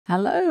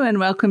Hello and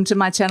welcome to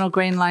my channel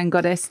GreenLion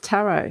Goddess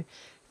Tarot.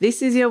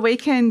 This is your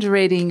weekend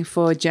reading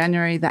for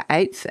January the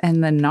 8th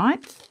and the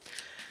 9th.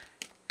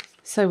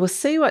 So we'll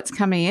see what's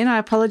coming in. I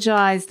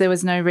apologise there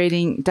was no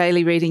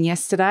daily reading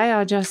yesterday.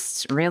 I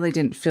just really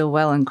didn't feel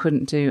well and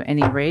couldn't do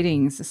any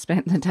readings. I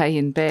spent the day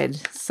in bed.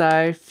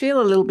 So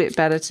feel a little bit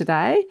better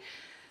today.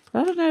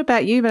 I don't know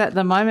about you, but at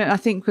the moment I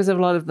think because a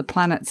lot of the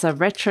planets are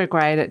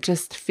retrograde, it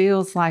just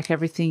feels like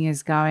everything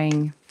is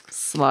going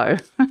slow.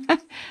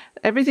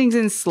 Everything's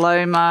in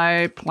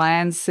slow-mo.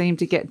 Plans seem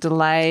to get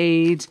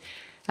delayed.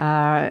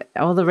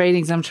 All the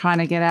readings I'm trying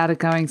to get out are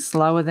going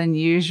slower than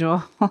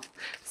usual.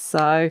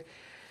 So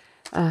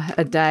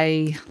a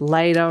day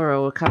later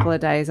or a couple of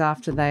days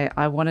after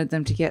I wanted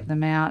them to get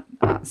them out.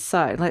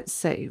 So let's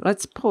see.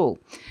 Let's pull.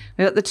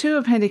 We've got the Two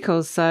of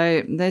Pentacles.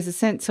 So there's a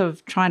sense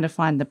of trying to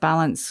find the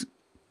balance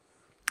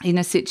in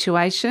a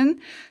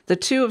situation. The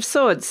Two of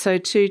Swords, so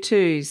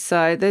 2-2.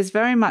 So there's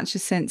very much a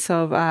sense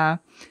of...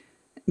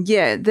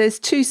 there's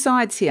two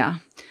sides here,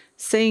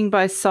 seeing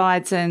both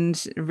sides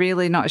and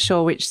really not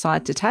sure which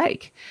side to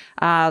take.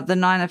 The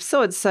Nine of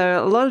Swords.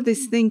 So a lot of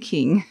this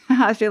thinking,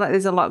 I feel like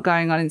there's a lot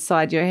going on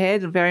inside your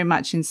head, very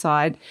much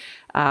inside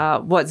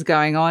what's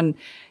going on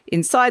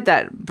inside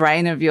that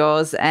brain of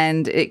yours,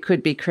 and it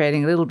could be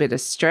creating a little bit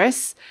of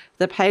stress.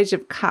 The Page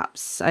of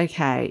Cups.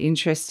 Okay,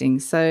 interesting.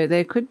 So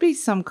there could be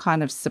some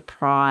kind of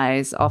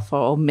surprise offer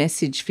or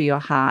message for your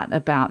heart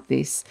about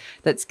this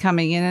that's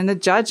coming in. And the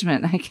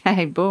Judgment.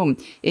 Okay, boom.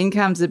 In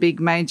comes the big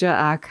major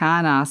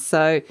arcana.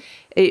 So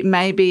it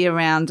may be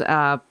around,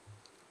 and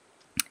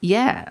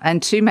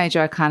two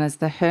major arcanas,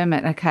 the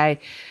Hermit. Okay.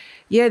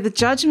 Yeah, the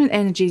Judgment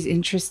energy is an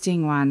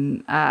interesting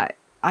one.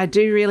 I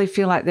do really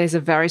feel like there's a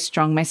very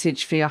strong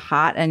message for your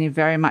heart, and you're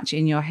very much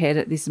in your head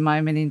at this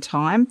moment in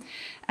time.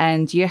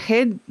 And your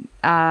head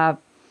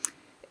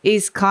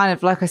is kind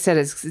of, like I said,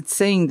 it's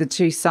seeing the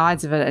two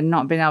sides of it and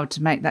not being able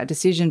to make that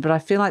decision. But I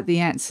feel like the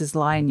answers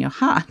lie in your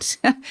heart.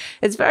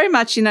 It's very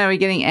much, we're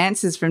getting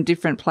answers from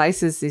different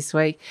places this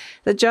week.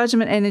 The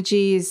Judgment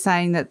energy is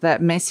saying that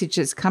that message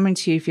that's coming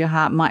to you for your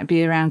heart might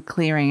be around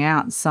clearing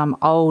out some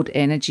old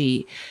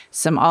energy,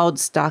 some old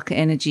stuck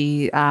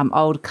energy,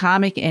 old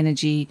karmic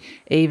energy,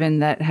 even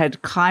that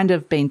had kind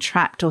of been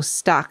trapped or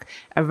stuck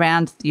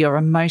around your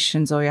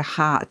emotions or your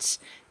heart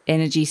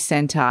energy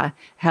center,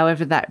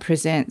 however that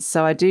presents.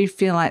 So I do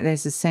feel like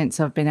there's a sense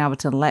of being able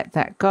to let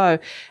that go,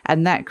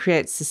 and that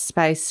creates a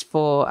space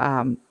for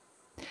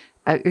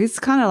it's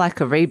kind of like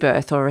a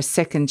rebirth or a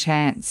second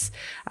chance.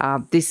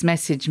 This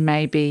message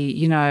may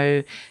be,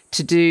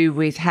 to do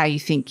with how you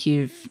think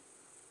you've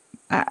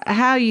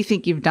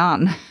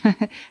done,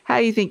 how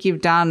you think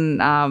you've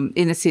done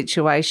in a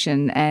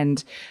situation.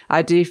 And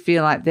I do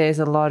feel like there's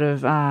a lot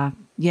of,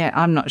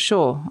 I'm not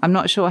sure. I'm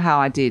not sure how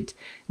I did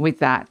with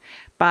that.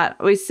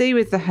 But we see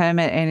with the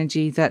Hermit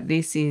energy that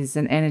this is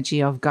an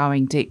energy of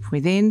going deep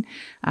within.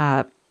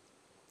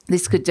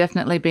 This could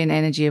definitely be an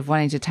energy of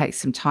wanting to take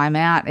some time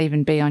out,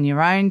 even be on your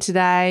own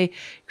today,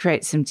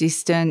 create some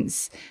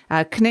distance,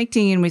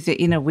 connecting in with the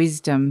inner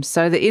wisdom.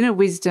 So the inner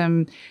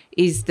wisdom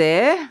is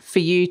there for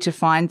you to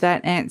find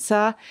that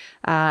answer.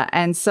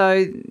 And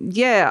so,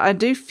 I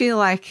do feel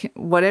like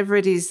whatever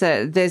it is,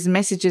 that there's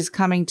messages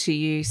coming to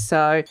you.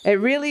 So it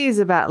really is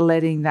about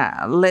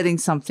letting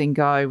something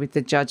go with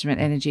the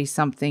Judgment energy.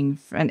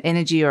 An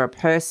energy or a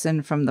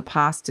person from the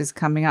past is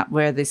coming up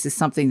where this is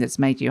something that's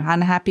made you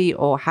unhappy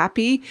or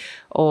happy,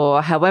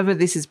 or however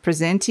this is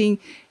presenting.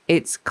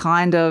 It's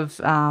kind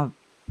of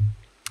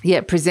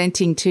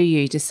presenting to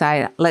you to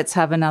say, let's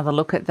have another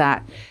look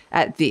at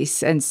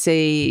this and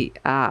see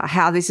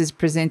how this is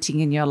presenting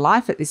in your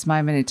life at this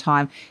moment in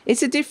time.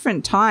 It's a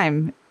different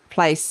time,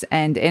 place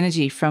and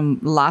energy from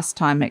last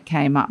time it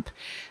came up.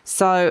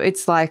 So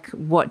it's like,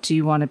 what do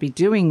you want to be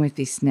doing with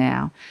this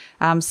now?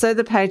 So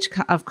the Page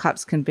of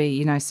Cups can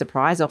be,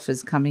 surprise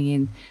offers coming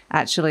in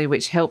actually,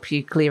 which help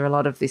you clear a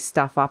lot of this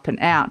stuff up and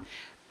out.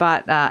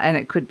 But, and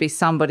it could be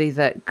somebody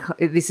that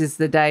this is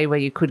the day where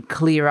you could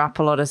clear up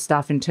a lot of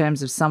stuff in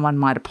terms of someone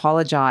might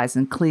apologize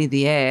and clear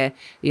the air.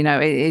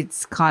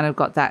 It's kind of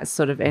got that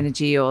sort of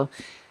energy, or,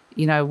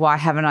 why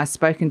haven't I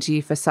spoken to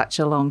you for such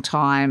a long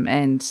time,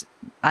 and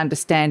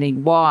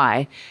understanding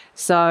why.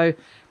 So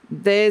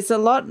there's a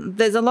lot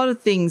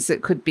of things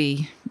that could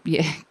be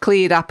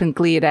cleared up and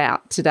cleared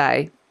out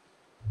today,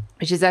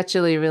 which is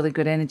actually a really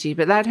good energy.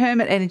 But that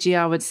Hermit energy,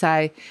 I would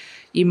say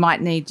you might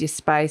need your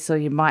space, or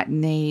you might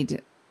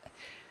need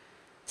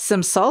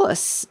some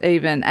solace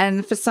even.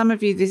 And for some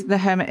of you, the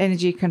Hermit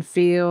energy can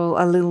feel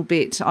a little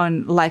bit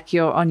like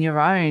you're on your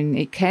own.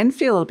 It can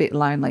feel a bit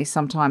lonely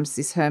sometimes,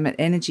 this Hermit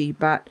energy.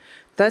 But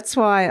that's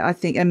why I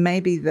think, and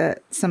maybe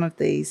that some of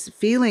these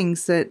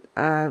feelings that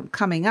are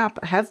coming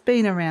up have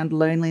been around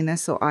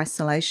loneliness or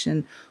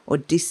isolation or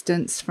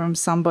distance from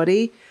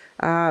somebody.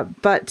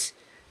 But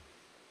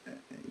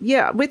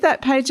with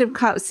that Page of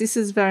Cups, this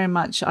is very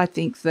much, I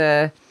think,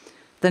 the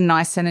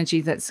nice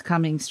energy that's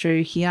coming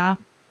through here.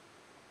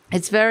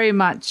 It's very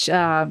much,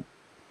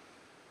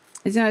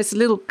 it's a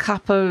little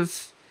cup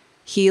of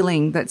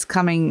healing that's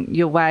coming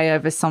your way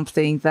over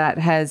something that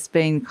has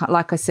been,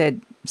 like I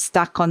said,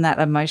 stuck on that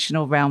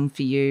emotional realm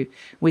for you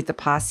with the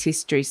past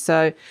history.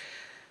 So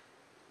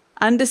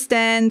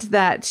understand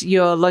that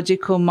your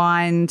logical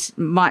mind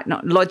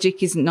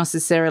logic isn't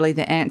necessarily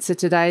the answer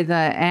today. The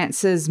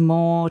answer's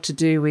more to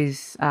do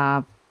with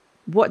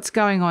what's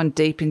going on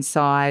deep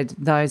inside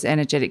those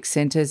energetic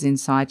centers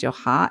inside your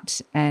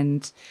heart.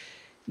 And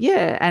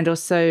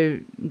also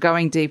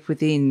going deep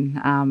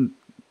within,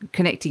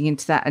 connecting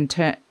into that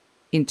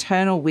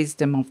internal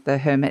wisdom of the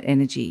hermit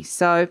energy.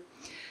 So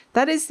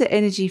that is the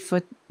energy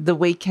for the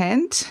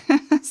weekend.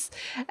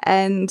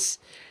 And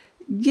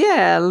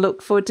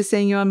look forward to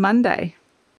seeing you on Monday.